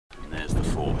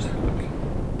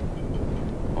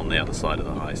the other side of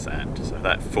the high sand. So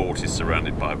that fort is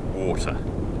surrounded by water,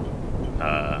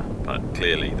 but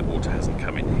clearly the water hasn't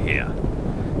come in here.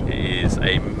 It is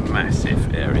a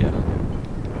massive area.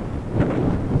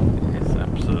 It is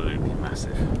absolutely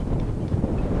massive.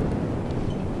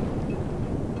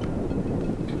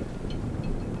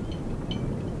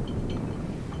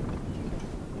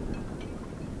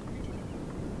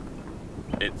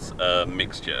 It's a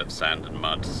mixture of sand and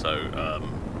mud, so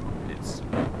it's,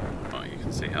 well, you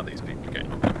can see how these people are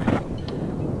getting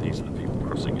on. These are the people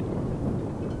crossing it.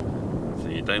 So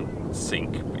you don't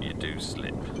sink, but you do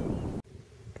slip.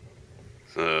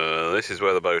 So this is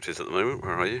where the boat is at the moment.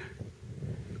 Where are you?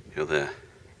 You're there.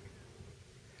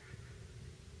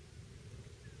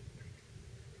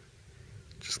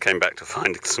 Just came back to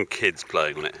find some kids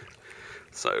playing on it.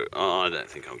 So I don't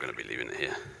think I'm going to be leaving it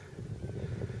here.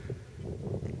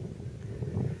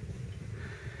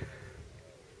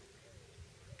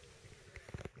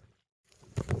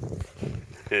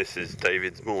 This is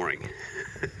David's mooring.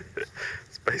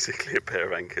 It's basically a pair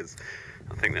of anchors.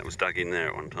 I think that was dug in there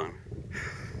at one time.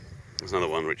 There's another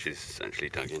one which is actually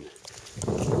dug in.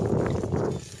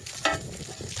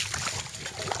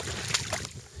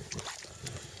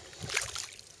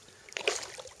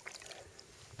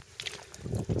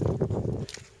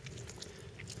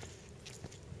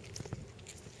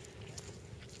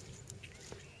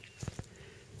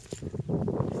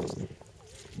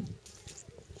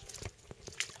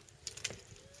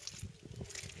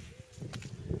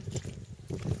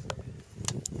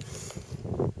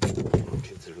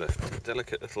 Left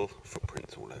delicate little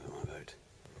footprints all over my boat.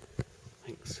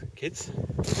 Thanks, kids.